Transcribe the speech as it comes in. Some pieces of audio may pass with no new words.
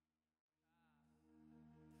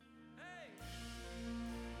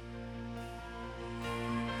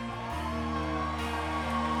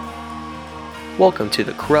Welcome to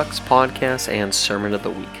the Crux Podcast and Sermon of the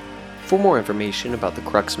Week. For more information about the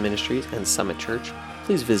Crux Ministries and Summit Church,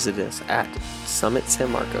 please visit us at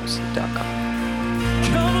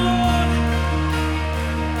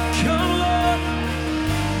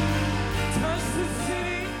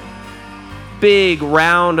summitsanmarcos.com. Big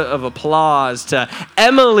round of applause to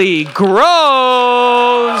Emily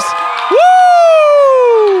Groves. Woo!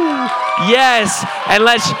 Yes, and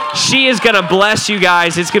she is going to bless you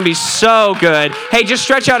guys. It's going to be so good. Hey, just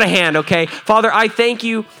stretch out a hand, okay? Father, I thank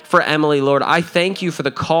you for Emily, Lord. I thank you for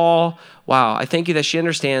the call. Wow, I thank you that she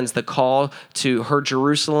understands the call to her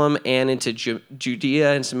Jerusalem and into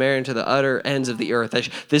Judea and Samaria and to the utter ends of the earth.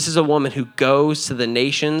 This is a woman who goes to the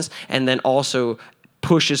nations and then also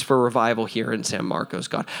pushes for revival here in San Marcos,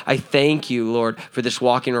 God. I thank you, Lord, for this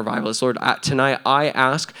walking revivalist. Lord, tonight I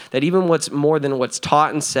ask that even what's more than what's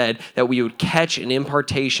taught and said, that we would catch an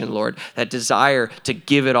impartation, Lord, that desire to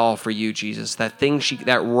give it all for you, Jesus. That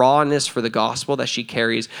rawness for the gospel that she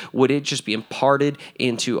carries, would it just be imparted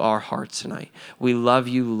into our hearts tonight? We love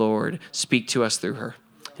you, Lord. Speak to us through her.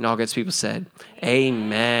 And all God's people said,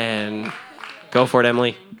 amen. Go for it,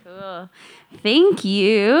 Emily. Cool. Thank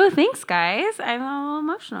you. Thanks, guys. I'm a little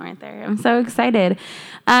emotional right there. I'm so excited.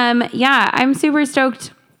 I'm super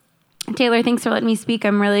stoked. Taylor, thanks for letting me speak.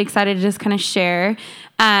 I'm really excited to just kind of share.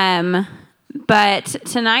 But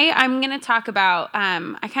tonight I'm going to talk about,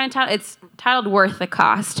 it's titled Worth the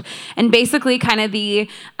Cost. And basically kind of the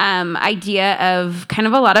idea of kind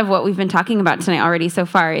of a lot of what we've been talking about tonight already so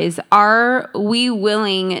far is, are we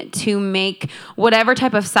willing to make whatever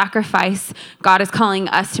type of sacrifice God is calling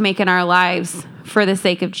us to make in our lives for the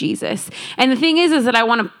sake of Jesus? And the thing is that I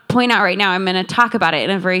want to point out right now, I'm going to talk about it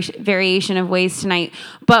in a variation of ways tonight,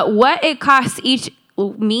 but what it costs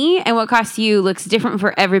me and what costs you looks different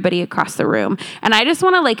for everybody across the room. And I just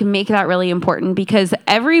want to make that really important, because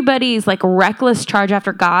everybody's reckless charge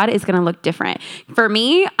after God is going to look different. For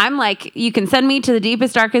me, I'm you can send me to the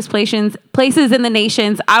deepest, darkest places in the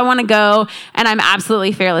nations. I want to go, and I'm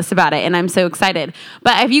absolutely fearless about it. And I'm so excited.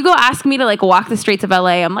 But if you go ask me to walk the streets of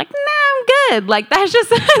LA, I'm nah, I'm good. That's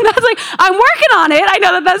I'm working on it. I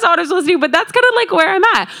know that's not what I'm supposed to do, but that's kind of where I'm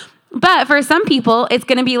at. But for some people, it's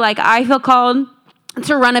going to be I feel called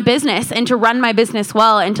to run a business and to run my business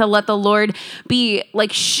well and to let the Lord be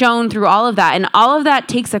shown through all of that. And all of that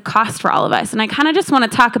takes a cost for all of us. And I kind of just want to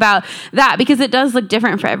talk about that because it does look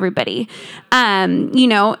different for everybody. And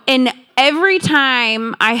every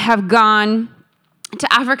time I have gone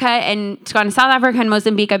to Africa and gone to South Africa and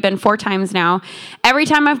Mozambique, I've been 4 times now. Every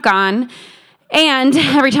time I've gone, and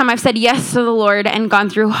every time I've said yes to the Lord and gone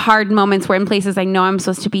through hard moments where in places I know I'm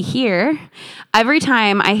supposed to be here, every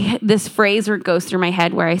time this phrase goes through my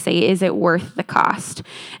head where I say, is it worth the cost?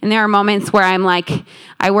 And there are moments where I'm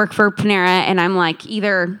I work for Panera and I'm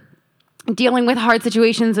either dealing with hard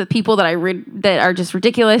situations with people that are just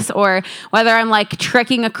ridiculous, or whether I'm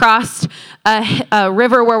trekking across a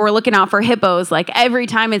river where we're looking out for hippos. Every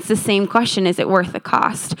time it's the same question: is it worth the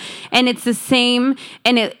cost? And it's the same,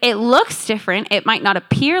 and it looks different. It might not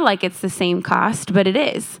appear like it's the same cost, but it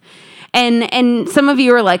is. And some of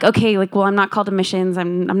you are okay, well, I'm not called to missions.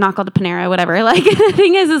 I'm not called to Panera, whatever. The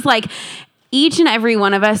thing is each and every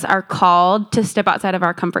one of us are called to step outside of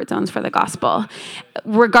our comfort zones for the gospel,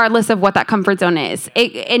 regardless of what that comfort zone is.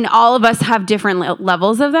 And all of us have different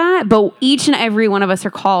levels of that, but each and every one of us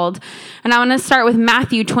are called. And I want to start with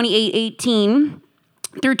Matthew 28:18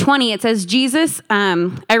 through 20. It says, Jesus,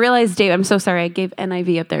 I realized, Dave, I'm so sorry, I gave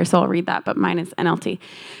NIV up there, so I'll read that, but mine is NLT.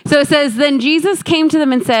 So it says, then Jesus came to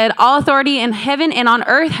them and said, all authority in heaven and on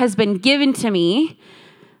earth has been given to me.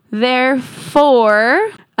 Therefore,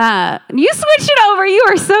 you switched it over. You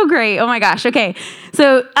are so great. Oh my gosh. Okay.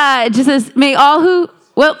 So it just says, may all who,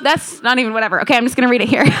 well, that's not even whatever. Okay, I'm just going to read it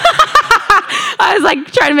here. I was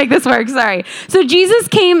trying to make this work. Sorry. So Jesus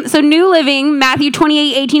came, so New Living, Matthew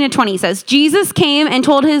 28:18-20 says, Jesus came and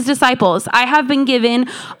told his disciples, I have been given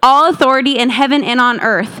all authority in heaven and on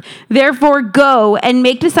earth. Therefore go and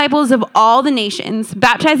make disciples of all the nations,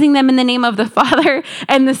 baptizing them in the name of the Father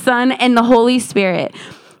and the Son and the Holy Spirit.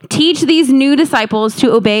 Teach these new disciples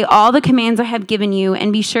to obey all the commands I have given you,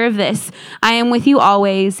 and be sure of this, I am with you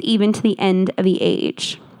always, even to the end of the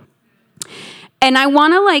age. And I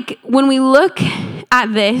want to when we look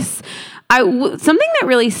at this, something that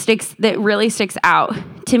really sticks out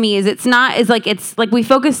to me is it's we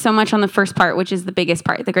focus so much on the first part, which is the biggest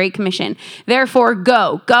part, the Great Commission. Therefore,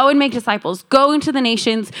 go and make disciples, go into the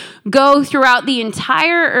nations, go throughout the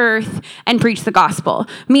entire earth and preach the gospel.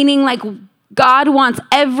 Meaning God wants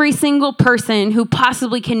every single person who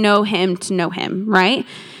possibly can know him to know him, right?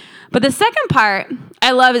 But the second part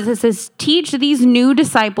I love is it says, teach these new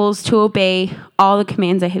disciples to obey all the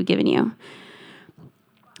commands I have given you.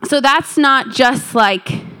 So that's not just like,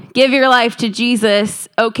 give your life to Jesus.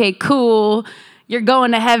 Okay, cool. You're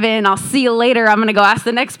going to heaven. I'll see you later. I'm going to go ask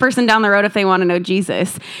the next person down the road if they want to know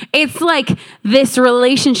Jesus. It's like this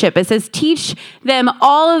relationship. It says, teach them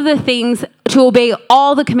all of the things to obey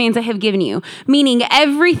all the commands I have given you. Meaning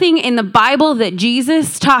everything in the Bible that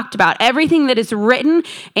Jesus talked about, everything that is written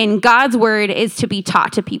in God's word is to be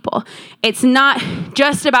taught to people. It's not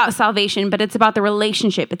just about salvation, but it's about the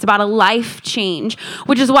relationship. It's about a life change,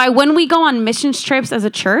 which is why when we go on missions trips as a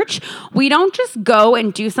church, we don't just go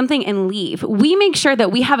and do something and leave. We make sure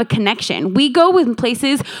that we have a connection. We go in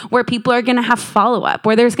places where people are going to have follow-up,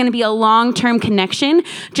 where there's going to be a long-term connection.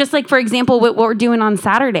 Just like, for example, what we're doing on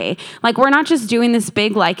Saturday. Like, we're not just doing this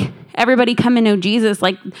big, like, everybody come and know Jesus.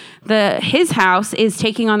 Like, his house is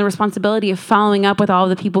taking on the responsibility of following up with all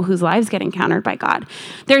the people whose lives get encountered by God.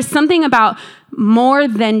 There's something about more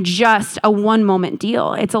than just a one-moment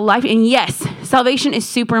deal. It's a life. And yes, salvation is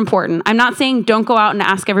super important. I'm not saying don't go out and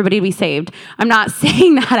ask everybody to be saved. I'm not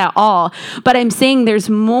saying that at all. But I'm saying there's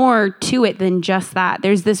more to it than just that.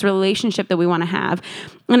 There's this relationship that we want to have.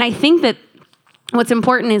 And I think that what's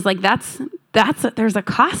important is, like, there's a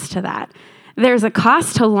cost to that. There's a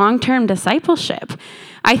cost to long-term discipleship.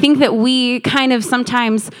 I think that we kind of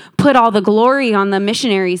sometimes put all the glory on the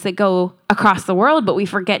missionaries that go across the world, but we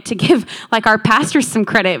forget to give, like, our pastors some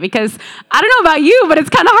credit, because I don't know about you, but it's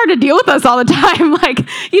kind of hard to deal with us all the time. Like,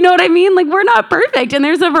 you know what I mean? Like, we're not perfect, and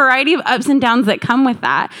there's a variety of ups and downs that come with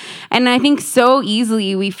that. And I think so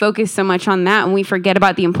easily we focus so much on that, and we forget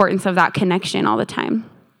about the importance of that connection all the time.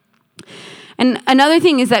 And another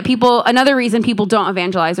thing is that another reason people don't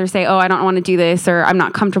evangelize or say, oh, I don't want to do this, or I'm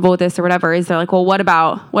not comfortable with this, or whatever, is they're like, well, what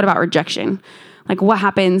about rejection? Like, what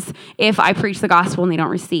happens if I preach the gospel and they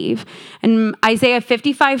don't receive? And Isaiah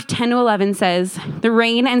 55:10-11 says, the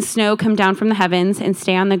rain and snow come down from the heavens and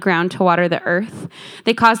stay on the ground to water the earth.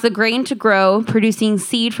 They cause the grain to grow, producing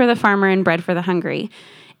seed for the farmer and bread for the hungry.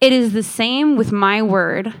 It is the same with my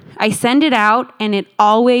word. I send it out, and it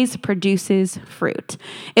always produces fruit.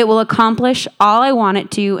 It will accomplish all I want it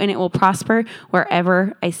to, and it will prosper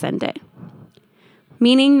wherever I send it.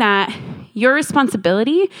 Meaning that your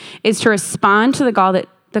responsibility is to respond to the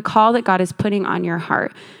call that God is putting on your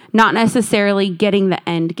heart, not necessarily getting the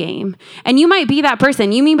end game. And you might be that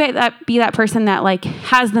person. You may be that person that, like,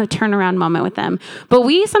 has the turnaround moment with them. But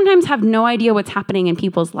we sometimes have no idea what's happening in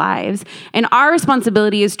people's lives. And our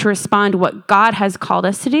responsibility is to respond to what God has called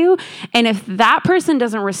us to do. And if that person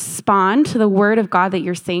doesn't respond to the word of God that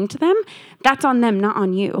you're saying to them, that's on them, not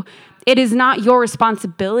on you. It is not your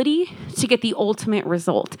responsibility to get the ultimate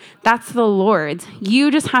result. That's the Lord's.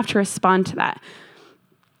 You just have to respond to that.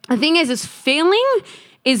 The thing is failing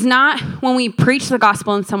is not when we preach the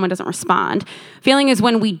gospel and someone doesn't respond. Failing is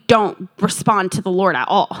when we don't respond to the Lord at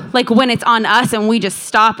all. Like, when it's on us and we just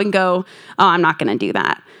stop and go, oh, I'm not going to do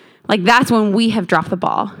that. Like, that's when we have dropped the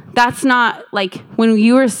ball. That's not, like, when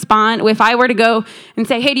you respond. If I were to go and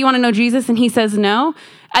say, hey, do you want to know Jesus? And he says no.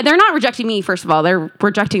 They're not rejecting me, first of all. They're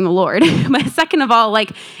rejecting the Lord. But second of all,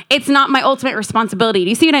 like, it's not my ultimate responsibility. Do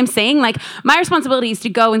you see what I'm saying? Like, my responsibility is to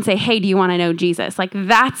go and say, hey, do you want to know Jesus? Like,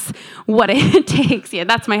 that's what it takes. Yeah,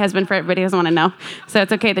 that's my husband for everybody who doesn't want to know. So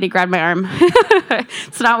it's okay that he grabbed my arm.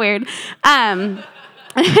 It's not weird.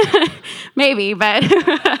 Maybe, but...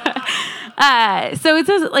 so it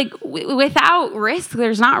says, like, without risk,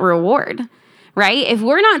 there's not reward. Right? If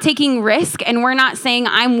we're not taking risk and we're not saying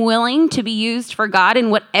I'm willing to be used for God in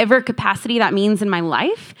whatever capacity that means in my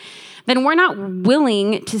life, then we're not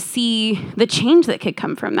willing to see the change that could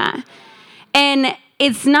come from that. And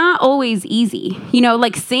it's not always easy. You know,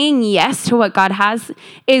 like, saying yes to what God has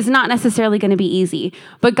is not necessarily going to be easy.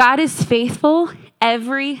 But God is faithful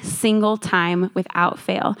every single time without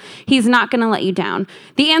fail. He's not going to let you down.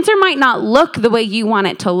 The answer might not look the way you want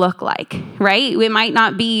it to look like, right? It might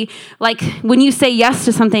not be like, when you say yes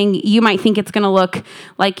to something, you might think it's going to look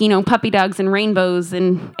like, you know, puppy dogs and rainbows,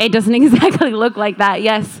 and it doesn't exactly look like that.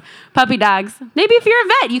 Yes, puppy dogs. Maybe if you're a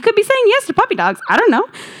vet, you could be saying yes to puppy dogs. I don't know.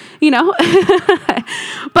 You know,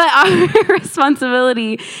 but our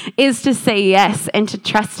responsibility is to say yes and to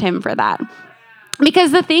trust him for that.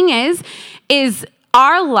 Because the thing is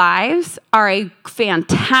our lives are a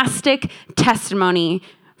fantastic testimony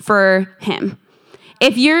for him.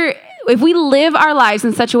 If we live our lives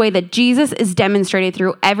in such a way that Jesus is demonstrated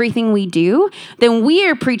through everything we do, then we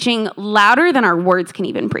are preaching louder than our words can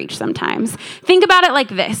even preach sometimes. Think about it like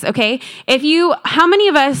this, okay? How many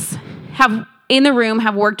of us in the room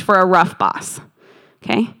have worked for a rough boss?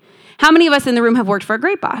 Okay. How many of us in the room have worked for a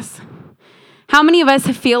great boss? How many of us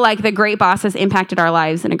feel like the great boss has impacted our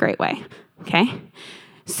lives in a great way? Okay.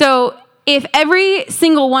 So if every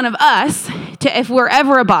single one of us, if we're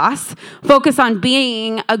ever a boss, focus on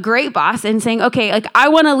being a great boss and saying, okay, like I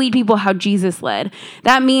want to lead people how Jesus led.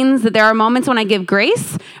 That means that there are moments when I give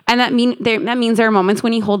grace, and that means there are moments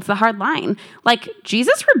when he holds the hard line. Like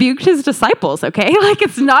Jesus rebuked his disciples, okay? Like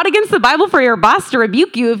it's not against the Bible for your boss to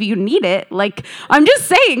rebuke you if you need it. Like I'm just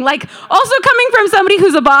saying, like also coming from somebody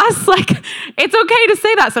who's a boss, like it's okay to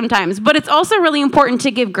say that sometimes, but it's also really important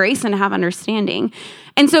to give grace and have understanding.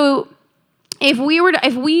 And so if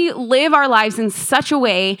we live our lives in such a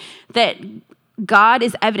way that God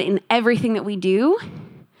is evident in everything that we do,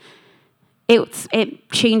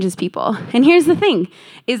 it changes people. And here's the thing,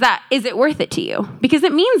 is it worth it to you? Because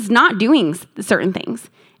it means not doing certain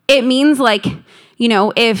things. It means like,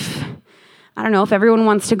 if everyone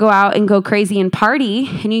wants to go out and go crazy and party,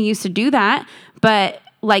 and you used to do that, but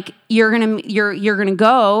like you're gonna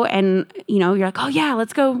go and you're like, oh yeah,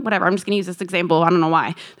 let's go, whatever. I'm just gonna use this example. I don't know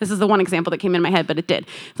why. This is the one example that came in my head, but it did.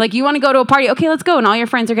 It's like you want to go to a party, okay, let's go, and all your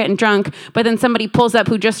friends are getting drunk, but then somebody pulls up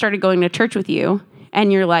who just started going to church with you,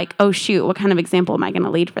 and you're like, oh shoot, what kind of example am I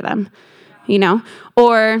gonna lead for them?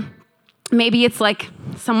 Or maybe it's like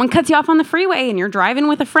someone cuts you off on the freeway and you're driving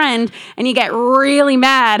with a friend and you get really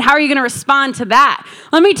mad. How are you going to respond to that?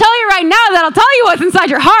 Let me tell you right now that I'll tell you what's inside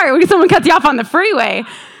your heart when someone cuts you off on the freeway,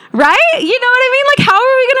 right? You know what I mean? Like, how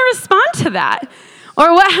are we going to respond to that?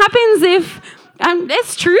 Or what happens if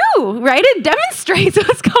it's true, right? It demonstrates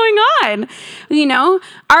what's going on.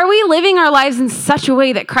 Are we living our lives in such a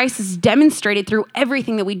way that Christ is demonstrated through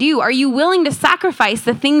everything that we do? Are you willing to sacrifice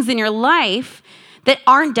the things in your life that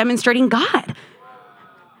aren't demonstrating God?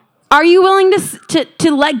 Are you willing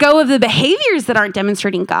to let go of the behaviors that aren't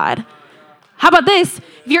demonstrating God? How about this?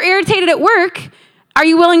 If you're irritated at work, are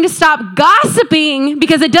you willing to stop gossiping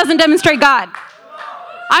because it doesn't demonstrate God?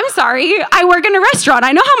 I'm sorry, I work in a restaurant.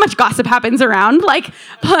 I know how much gossip happens around. Like,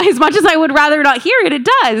 as much as I would rather not hear it, it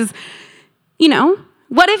does.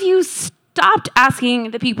 What if you stopped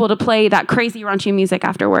asking the people to play that crazy raunchy music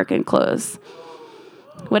after work and close?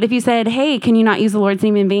 What if you said, hey, can you not use the Lord's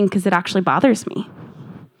name in vain because it actually bothers me?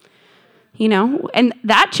 And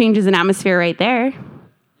that changes an atmosphere right there.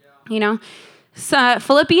 So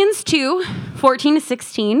Philippians 2, 14 to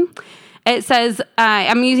 16, it says,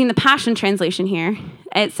 I'm using the Passion Translation here.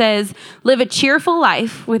 It says, live a cheerful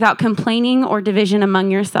life without complaining or division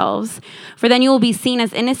among yourselves, for then you will be seen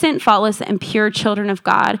as innocent, faultless, and pure children of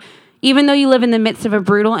God, even though you live in the midst of a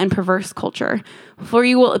brutal and perverse culture. For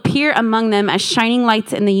you will appear among them as shining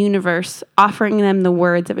lights in the universe, offering them the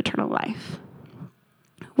words of eternal life.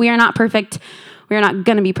 We are not perfect. We are not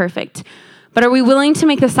going to be perfect. But are we willing to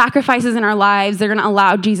make the sacrifices in our lives that are going to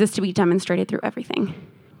allow Jesus to be demonstrated through everything?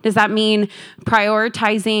 Does that mean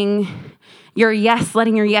prioritizing your yes,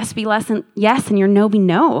 letting your yes be less and yes and your no be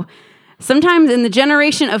no? Sometimes in the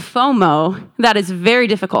generation of FOMO, that is very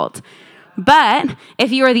difficult. But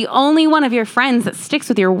if you are the only one of your friends that sticks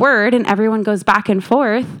with your word and everyone goes back and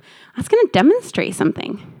forth, that's going to demonstrate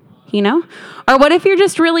something, Or what if you're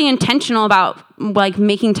just really intentional about like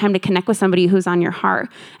making time to connect with somebody who's on your heart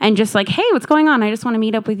and just like, hey, what's going on? I just want to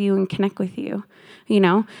meet up with you and connect with you.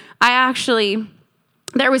 There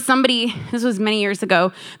was somebody, this was many years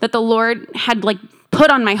ago, that the Lord had like put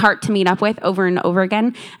on my heart to meet up with over and over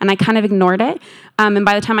again, and I kind of ignored it. And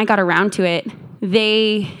by the time I got around to it,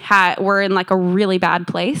 they were in like a really bad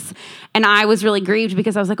place. And I was really grieved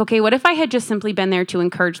because I was like, okay, what if I had just simply been there to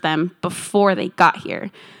encourage them before they got here?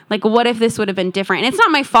 Like, what if this would have been different? And it's not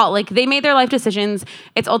my fault. Like, they made their life decisions.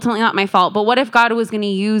 It's ultimately not my fault. But what if God was going to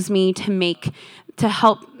use me to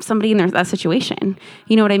help somebody in that situation?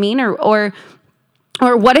 You know what I mean? Or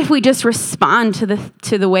what if we just respond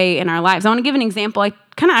to the way in our lives? I want to give an example. I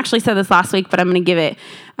kind of actually said this last week, but I'm going to give it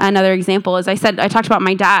another example. As I said, I talked about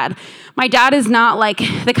my dad. My dad is not like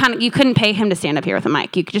the kind of, you couldn't pay him to stand up here with a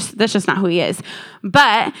mic. That's just not who he is.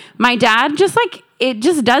 But my dad it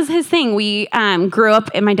just does his thing. We grew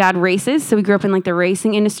up, and my dad races, so we grew up in like the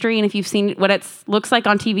racing industry. And if you've seen what it looks like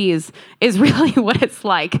on TV, is really what it's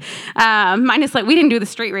like. Minus like we didn't do the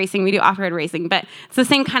straight racing, we do off-road racing, but it's the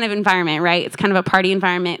same kind of environment, right? It's kind of a party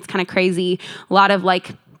environment. It's kind of crazy. A lot of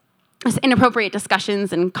like inappropriate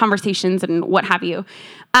discussions and conversations and what have you.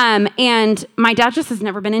 And my dad just has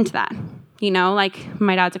never been into that. Like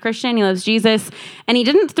my dad's a Christian, he loves Jesus, and he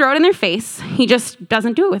didn't throw it in their face. He just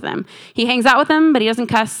doesn't do it with them. He hangs out with them, but he doesn't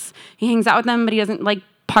cuss. He hangs out with them, but he doesn't like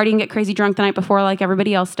party and get crazy drunk the night before like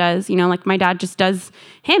everybody else does. Like my dad just does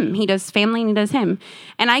him. He does family and he does him.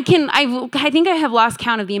 And I think I have lost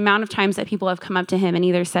count of the amount of times that people have come up to him and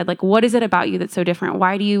either said like, what is it about you that's so different?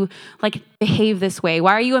 Why do you like behave this way?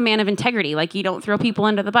 Why are you a man of integrity? Like you don't throw people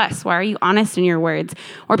under the bus. Why are you honest in your words?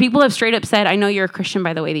 Or people have straight up said, I know you're a Christian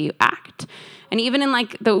by the way that you act. And even in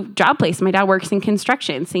like the job place, my dad works in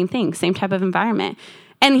construction, same thing, same type of environment.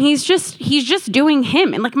 And he's just doing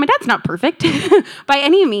him. And like my dad's not perfect by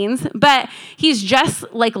any means, but he's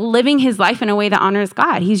just like living his life in a way that honors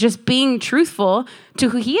God. He's just being truthful to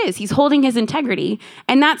who he is. He's holding his integrity.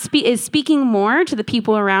 And that is speaking more to the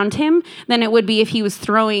people around him than it would be if he was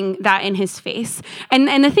throwing that in his face.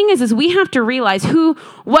 And the thing is we have to realize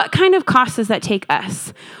what kind of cost does that take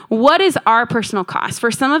us? What is our personal cost?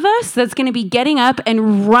 For some of us, that's going to be getting up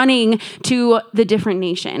and running to the different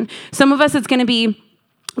nation. Some of us, it's going to be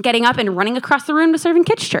getting up and running across the room to serve in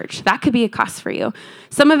kids' church. That could be a cost for you.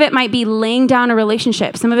 Some of it might be laying down a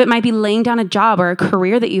relationship. Some of it might be laying down a job or a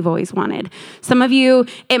career that you've always wanted. Some of you,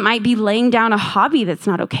 it might be laying down a hobby that's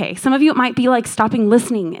not okay. Some of you, it might be like stopping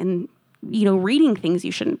listening and, reading things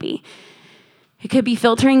you shouldn't be. It could be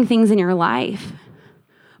filtering things in your life.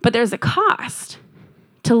 But there's a cost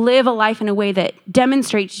to live a life in a way that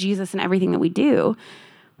demonstrates Jesus in everything that we do.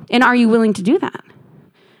 And are you willing to do that?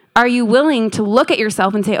 Are you willing to look at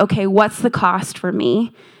yourself and say, okay, what's the cost for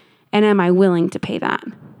me? And am I willing to pay that?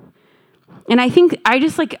 And I think I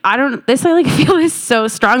feel this so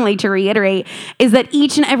strongly to reiterate is that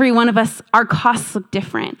each and every one of us, our costs look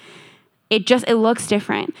different. It looks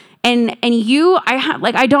different. And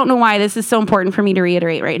I don't know why this is so important for me to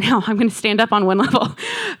reiterate right now. I'm going to stand up on one level.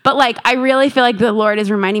 But I really feel like the Lord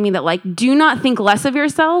is reminding me that do not think less of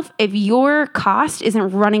yourself if your cost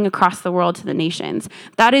isn't running across the world to the nations.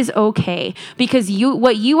 That is okay because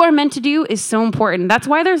what you are meant to do is so important. That's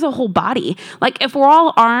why there's a whole body. If we're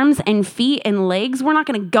all arms and feet and legs, we're not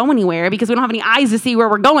going to go anywhere because we don't have any eyes to see where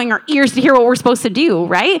we're going or ears to hear what we're supposed to do,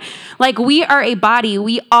 right? We are a body.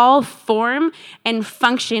 We all form and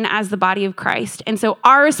function as the body of Christ. And so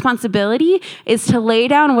our responsibility is to lay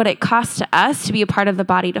down what it costs to us to be a part of the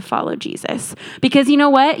body to follow Jesus. Because you know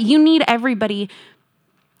what? You need everybody.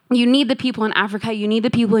 You need the people in Africa. You need the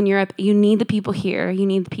people in Europe. You need the people here. You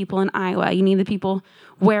need the people in Iowa. You need the people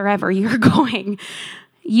wherever you're going.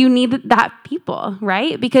 You need that people,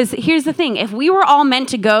 right? Because here's the thing. If we were all meant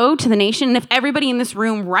to go to the nation, and if everybody in this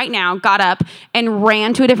room right now got up and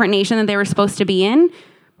ran to a different nation that they were supposed to be in,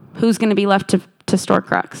 who's going to be left to store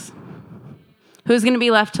Crux? Who's going to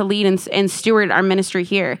be left to lead and steward our ministry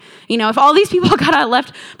here? If all these people got out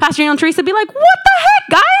left, Pastor Neil and Teresa would be like, what the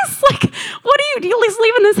heck, guys? What are you just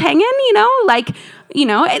leaving this hanging?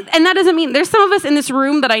 And that doesn't mean, there's some of us in this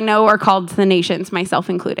room that I know are called to the nations, myself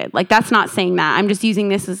included. That's not saying that. I'm just using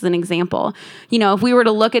this as an example. If we were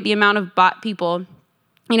to look at the amount of bought people,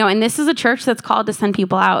 and this is a church that's called to send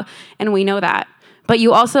people out, and we know that. But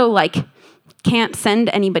you also, can't send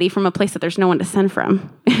anybody from a place that there's no one to send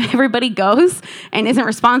from. If everybody goes and isn't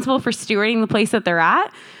responsible for stewarding the place that they're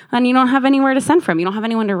at, then you don't have anywhere to send from. You don't have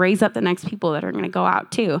anyone to raise up the next people that are going to go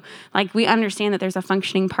out too. We understand that there's a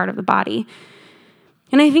functioning part of the body.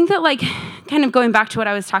 And I think that kind of going back to what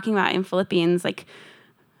I was talking about in Philippians,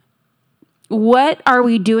 what are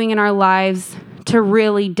we doing in our lives to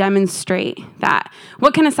really demonstrate that?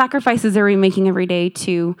 What kind of sacrifices are we making every day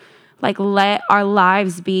to let our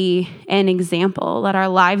lives be an example. Let our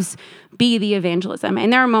lives be the evangelism.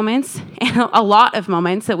 And there are moments, and a lot of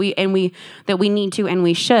moments that we need to and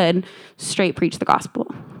we should straight preach the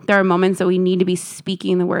gospel. There are moments that we need to be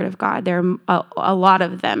speaking the word of God. There are a lot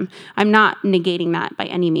of them. I'm not negating that by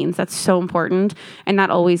any means. That's so important, and that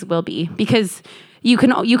always will be, because you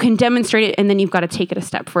can demonstrate it, and then you've got to take it a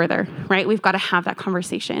step further, right? We've got to have that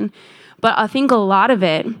conversation. But I think a lot of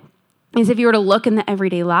it is if you were to look in the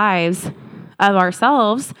everyday lives of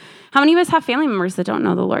ourselves, how many of us have family members that don't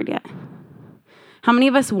know the Lord yet? How many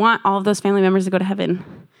of us want all of those family members to go to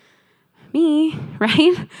heaven? Me,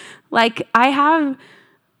 right? I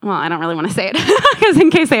don't really want to say it because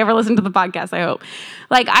in case they ever listen to the podcast, I hope.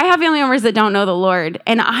 I have family members that don't know the Lord,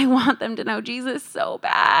 and I want them to know Jesus so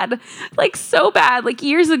bad. So bad.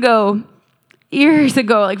 Years ago,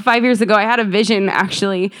 5 years ago, I had a vision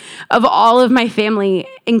actually of all of my family,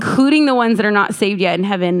 including the ones that are not saved yet in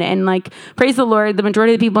heaven. And praise the Lord, the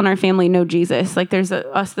majority of the people in our family know Jesus. There's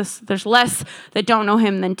less that don't know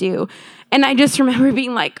him than do. And I just remember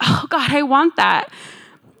being oh God, I want that.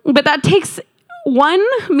 But that takes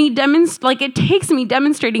it takes me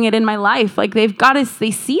demonstrating it in my life.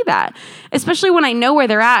 They see that, especially when I know where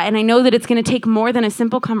they're at, and I know that it's going to take more than a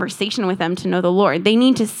simple conversation with them to know the Lord. They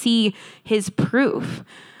need to see his proof.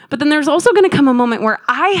 But then there's also going to come a moment where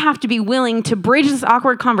I have to be willing to bridge this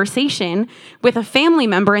awkward conversation with a family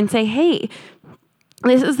member and say, hey,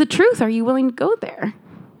 this is the truth. Are you willing to go there?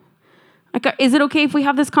 Like, is it okay if we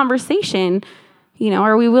have this conversation?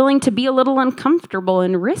 Are we willing to be a little uncomfortable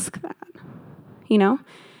and risk that?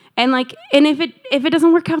 And if it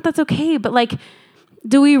doesn't work out, that's okay. But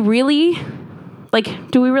do we really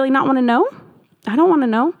not want to know? I don't want to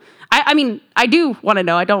know. I mean, I do want to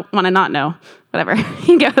know. I don't want to not know. Whatever.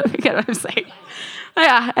 You get what I'm saying.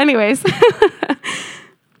 Yeah. Anyways,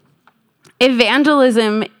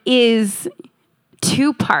 evangelism is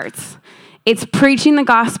 2 parts. It's preaching the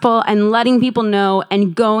gospel and letting people know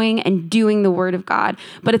and going and doing the word of God.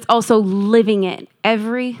 But it's also living it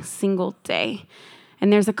every single day.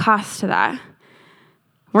 And there's a cost to that.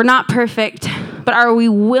 We're not perfect, but are we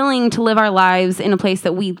willing to live our lives in a place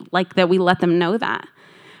that we let them know that?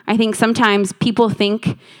 I think sometimes people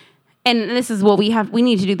think, and this is what we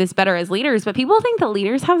need to do this better as leaders, but people think that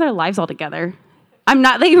leaders have their lives all together.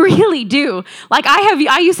 They really do.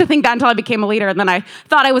 I used to think that until I became a leader, and then I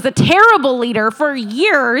thought I was a terrible leader for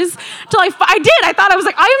years, till I thought I was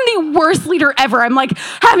I am the worst leader ever. I'm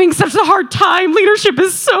having such a hard time. Leadership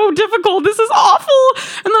is so difficult. This is awful.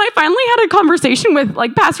 And then I finally had a conversation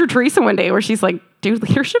with Pastor Teresa one day where she's like, dude,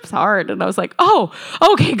 leadership's hard. And I was like, oh,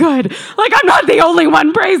 okay, good. I'm not the only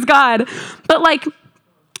one, praise God. But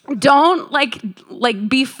don't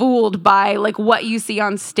be fooled by what you see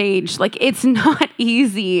on stage. It's not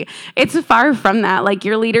easy. It's far from that.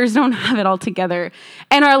 Your leaders don't have it all together,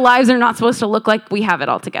 and our lives are not supposed to look like we have it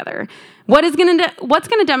all together. What's going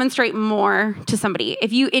to demonstrate more to somebody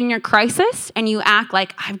if you in your crisis and you act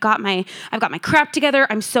like I've got my crap together,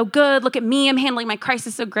 I'm so good, look at me, I'm handling my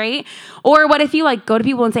crisis so great? Or what if you go to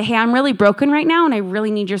people and say, hey, I'm really broken right now and I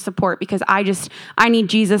really need your support because I need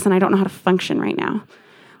Jesus and I don't know how to function right now?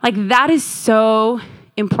 That is so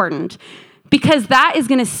important, because that is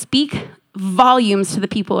going to speak volumes to the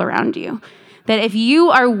people around you. That if you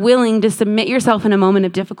are willing to submit yourself in a moment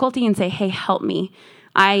of difficulty and say, hey, help me.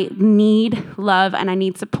 I need love and I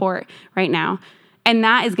need support right now. And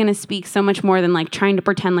that is going to speak so much more than trying to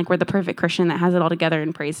pretend we're the perfect Christian that has it all together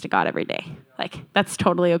and prays to God every day. That's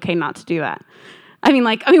totally okay not to do that. I mean,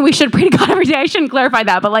 we should pray to God every day. I shouldn't clarify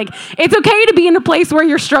that, but it's okay to be in a place where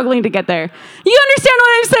you're struggling to get there. You understand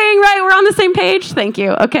what I'm saying, right? We're on the same page? Thank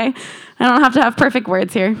you. Okay. I don't have to have perfect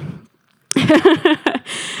words here.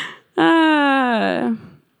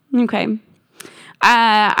 Okay.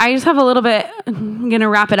 I just have a little bit, I'm going to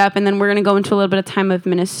wrap it up, and then we're going to go into a little bit of time of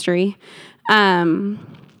ministry. But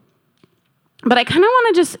I kind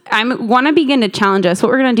of want to begin to challenge us.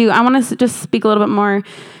 What we're going to do, I want to just speak a little bit more.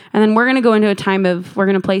 And then we're going to go into a time we're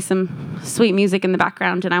going to play some sweet music in the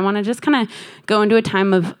background. And I want to just kind of go into a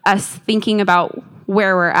time of us thinking about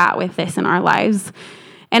where we're at with this in our lives.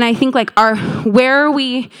 And I think where are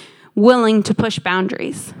we willing to push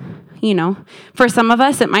boundaries? For some of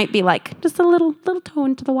us, it might be just a little toe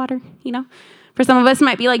into the water, For some of us, it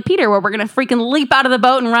might be like Peter, where we're going to freaking leap out of the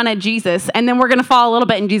boat and run at Jesus. And then we're going to fall a little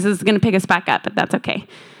bit and Jesus is going to pick us back up, but that's okay.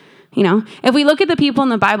 If we look at the people in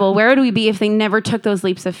the Bible, where would we be if they never took those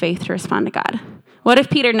leaps of faith to respond to God? What if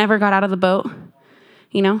Peter never got out of the boat?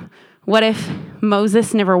 What if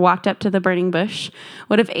Moses never walked up to the burning bush?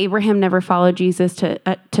 What if Abraham never followed Jesus to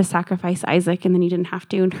sacrifice Isaac and then he didn't have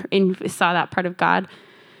to and saw that part of God?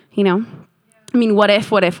 What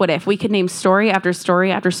if? We could name story after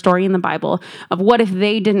story after story in the Bible of what if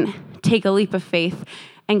they didn't take a leap of faith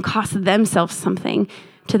and cost themselves something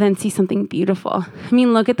to then see something beautiful.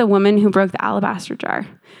 Look at the woman who broke the alabaster jar.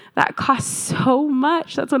 That cost so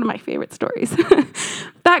much. That's one of my favorite stories.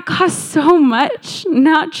 That cost so much.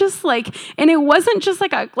 Not just and it wasn't just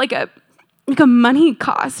like a money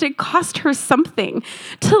cost. It cost her something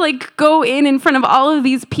to go in front of all of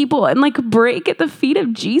these people and break at the feet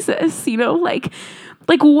of Jesus.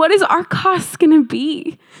 What is our cost gonna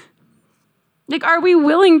be? Are we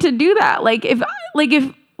willing to do that?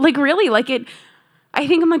 I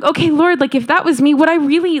think I'm okay, Lord, if that was me, would I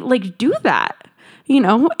really do that?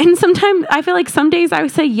 And sometimes I feel some days I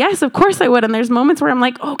would say, yes, of course I would. And there's moments where I'm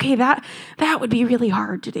okay, that would be really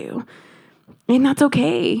hard to do. And that's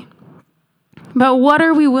okay. But what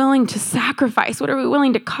are we willing to sacrifice? What are we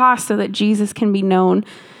willing to cost so that Jesus can be known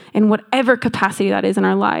in whatever capacity that is in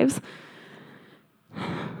our lives?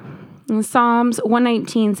 And Psalms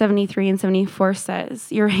 119, 73 and 74 says,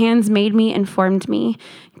 your hands made me and formed me.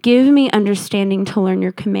 Give me understanding to learn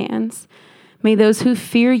your commands. May those who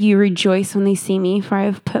fear you rejoice when they see me, for I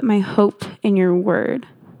have put my hope in your word.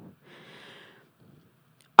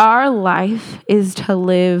 Our life is to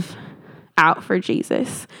live out for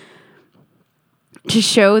Jesus. to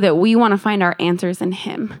show that we want to find our answers in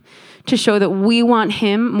him, to show that we want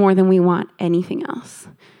him more than we want anything else.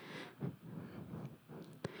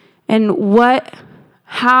 And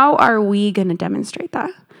how are we going to demonstrate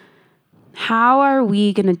that? How are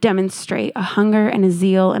we going to demonstrate a hunger and a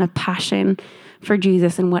zeal and a passion for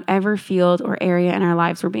Jesus in whatever field or area in our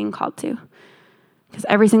lives we're being called to? Because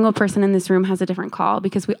every single person in this room has a different call,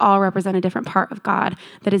 because we all represent a different part of God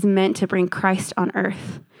that is meant to bring Christ on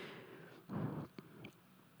earth.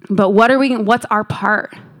 But what's our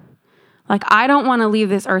part? Like, I don't want to leave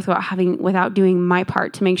this earth without doing my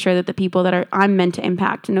part to make sure that the people that I'm meant to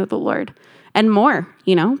impact know the Lord and more,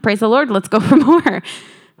 praise the Lord. Let's go for more.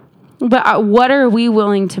 But what are we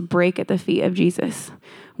willing to break at the feet of Jesus?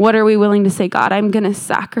 What are we willing to say, God, I'm going to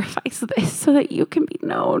sacrifice this so that you can be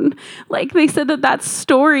known? Like they said that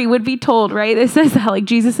story would be told, right? It says that, like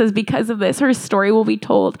Jesus says, because of this, her story will be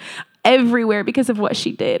told everywhere because of what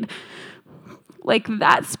she did. Like,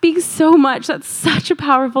 that speaks so much. That's such a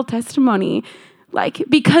powerful testimony. Like,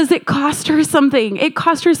 because it cost her something. It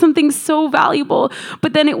cost her something so valuable,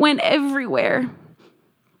 but then it went everywhere.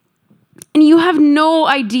 And you have no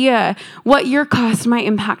idea what your cost might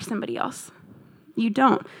impact somebody else. You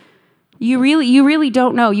don't. You really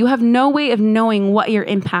don't know. You have no way of knowing what your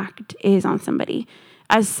impact is on somebody.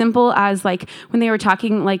 As simple as, like, when they were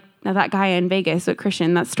talking, like, that guy in Vegas with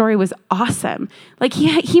Christian, that story was awesome. Like,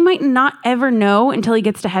 he might not ever know until he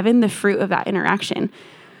gets to heaven the fruit of that interaction.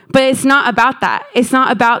 But it's not about that. It's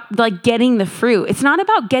not about, like, getting the fruit. It's not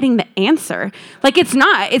about getting the answer. Like, it's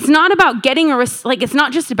not about getting it's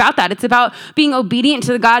not just about that. It's about being obedient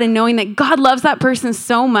to God and knowing that God loves that person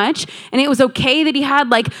so much. And it was okay that he had,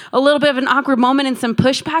 like, a little bit of an awkward moment and some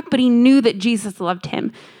pushback, but he knew that Jesus loved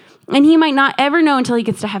him. And he might not ever know until he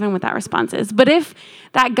gets to heaven what that response is. But if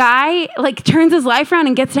that guy, like, turns his life around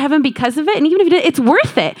and gets to heaven because of it, and even if he did, it's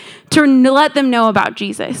worth it to let them know about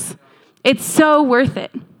Jesus. It's so worth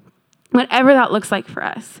it, whatever that looks like for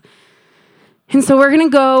us. And so we're going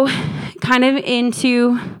to go kind of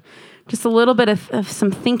into just a little bit of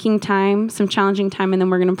some thinking time, some challenging time, and then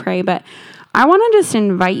we're going to pray. But I want to just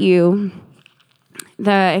invite you,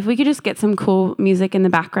 if we could just get some cool music in the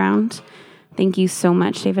background. Thank you so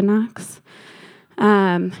much, David Knox.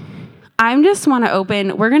 We're going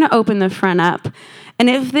to open the front up. And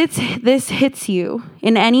if this hits you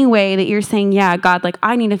in any way that you're saying, yeah, God, like,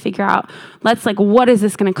 I need to figure out, what is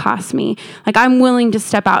this going to cost me? Like, I'm willing to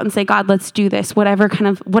step out and say, God, let's do this, whatever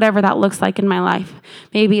that looks like in my life.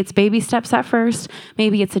 Maybe it's baby steps at first.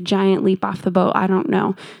 Maybe it's a giant leap off the boat. I don't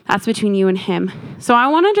know. That's between you and him. So I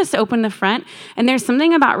want to just open the front. And there's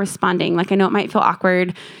something about responding. Like, I know it might feel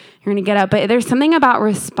awkward. You're going to get up. But there's something about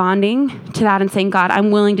responding to that and saying, God,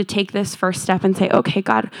 I'm willing to take this first step and say, okay,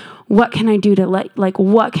 God, what can I do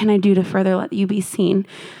to further let you be seen?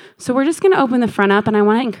 So we're just going to open the front up, and I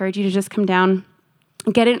want to encourage you to just come down,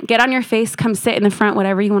 get on your face, come sit in the front,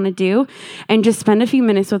 whatever you want to do, and just spend a few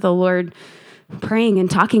minutes with the Lord praying and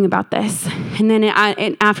talking about this. And then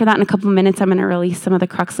after that, in a couple of minutes, I'm going to release some of the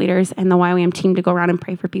Crux leaders and the YWAM team to go around and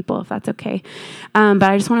pray for people, if that's okay. But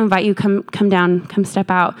I just want to invite you, come down, come step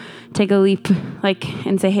out, take a leap,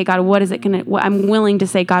 and say, hey, God, I'm willing to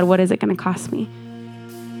say, God, what is it going to cost me?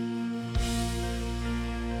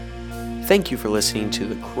 Thank you for listening to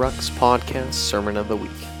the Crux Podcast Sermon of the Week.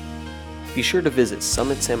 Be sure to visit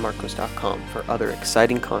summitsanmarcos.com for other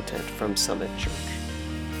exciting content from Summit Church.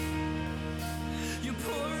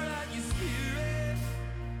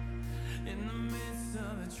 In the midst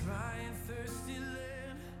of a dry and thirsty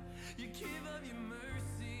land, you give of your mercy.